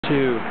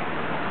2.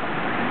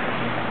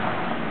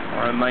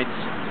 Alright, mates.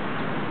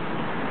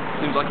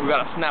 Seems like we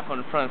got a snap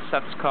in front of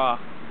Seth's car.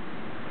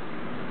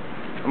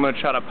 I'm gonna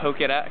try to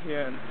poke it out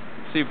here and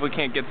see if we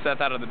can't get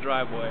Seth out of the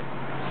driveway.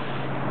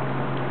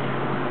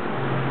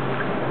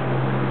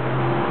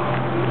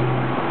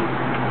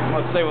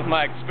 Let's say with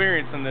my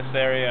experience in this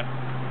area,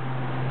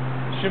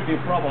 it shouldn't be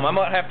a problem. I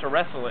might have to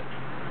wrestle it.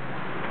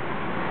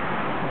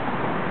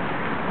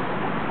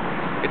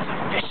 It's a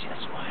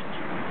vicious one.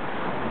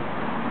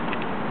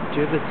 Do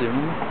you have the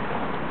zoom?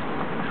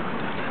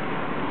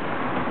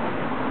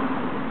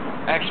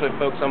 Actually,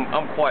 folks,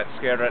 I'm quite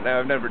scared right now.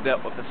 I've never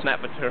dealt with a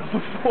snap material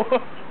before.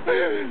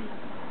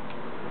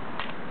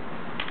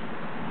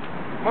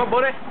 Come on,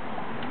 buddy.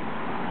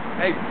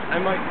 Hey,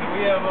 Mike,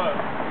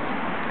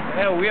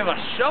 we have a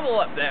shovel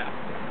up there.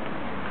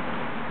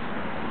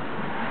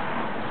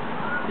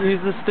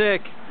 Use the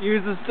stick.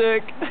 Use the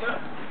stick.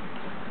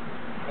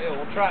 Hey,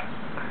 we'll try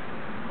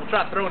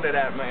throwing it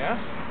at me, huh?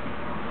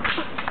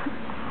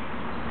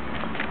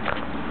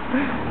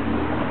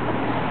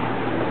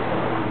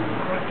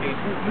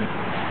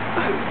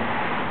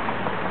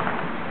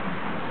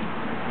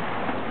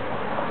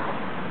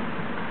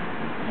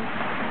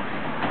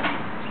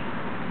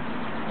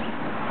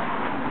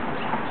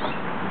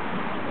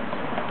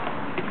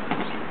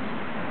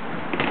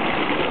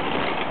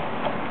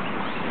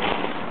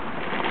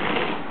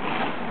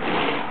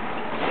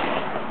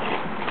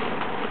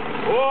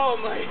 Oh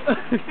my!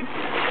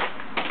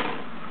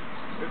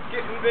 It's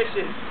getting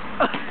vicious.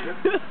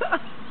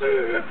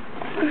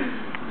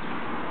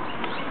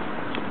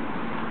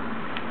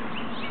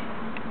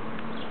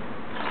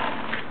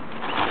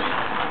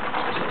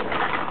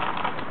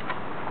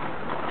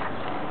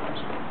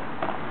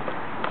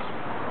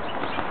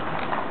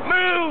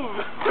 Move!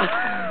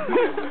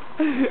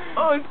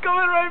 Oh, it's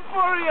coming right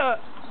for you.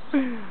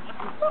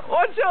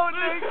 Watch out,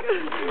 Nick.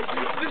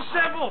 The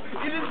shovel!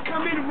 It is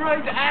coming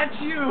right at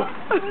you!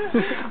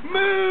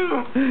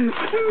 Move!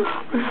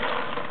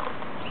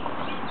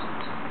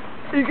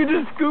 You can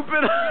just scoop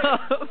it up.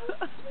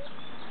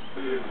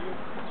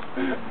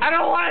 I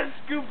don't want to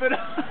scoop it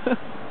up!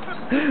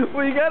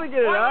 Well, you gotta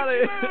get it out of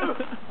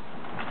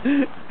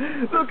here.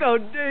 Look how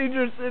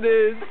dangerous it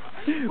is.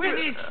 With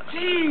its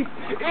teeth!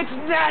 It's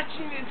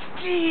gnashing its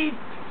teeth!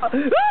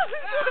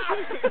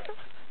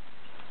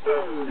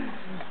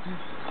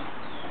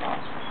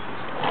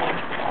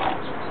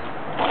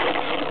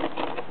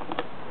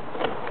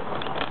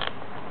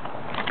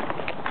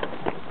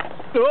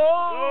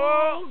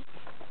 Oh!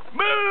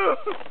 Move!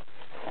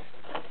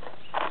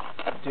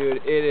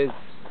 Dude, it is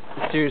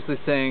seriously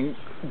saying,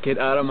 get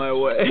out of my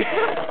way.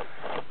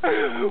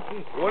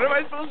 What am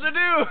I supposed to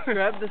do?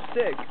 Grab the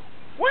stick.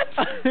 What?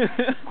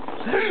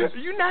 Are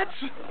you nuts?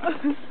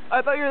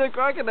 I thought you were the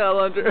crocodile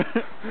hunter.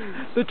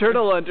 The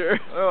turtle hunter.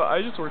 Oh,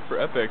 I just worked for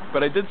Epic,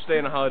 but I did stay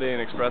in a Holiday Inn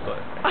Express.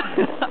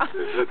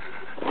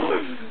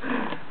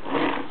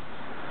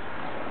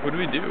 What do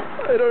we do?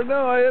 I don't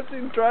know. I have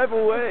to drive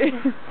away.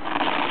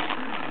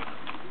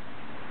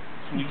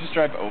 Can you just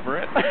drive over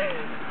it?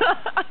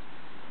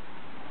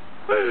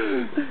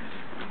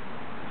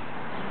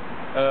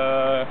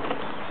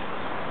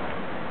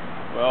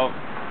 Well,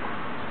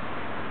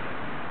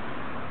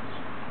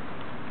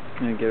 I'm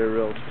gonna get a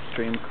real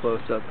extreme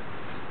close-up.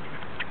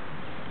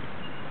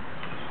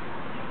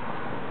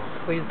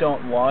 Please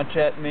don't launch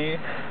at me.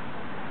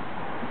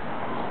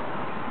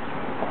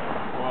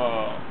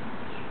 whoa.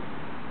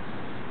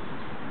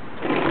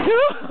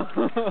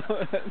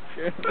 That's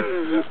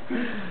good.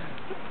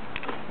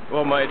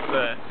 Well, mate,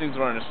 seems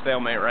we're in a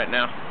stalemate right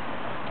now.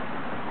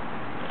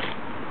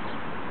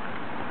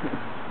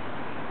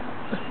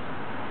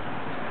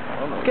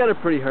 It's got a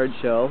pretty hard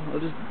shell. I'll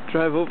just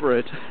drive over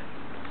it.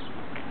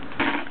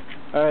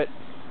 Alright.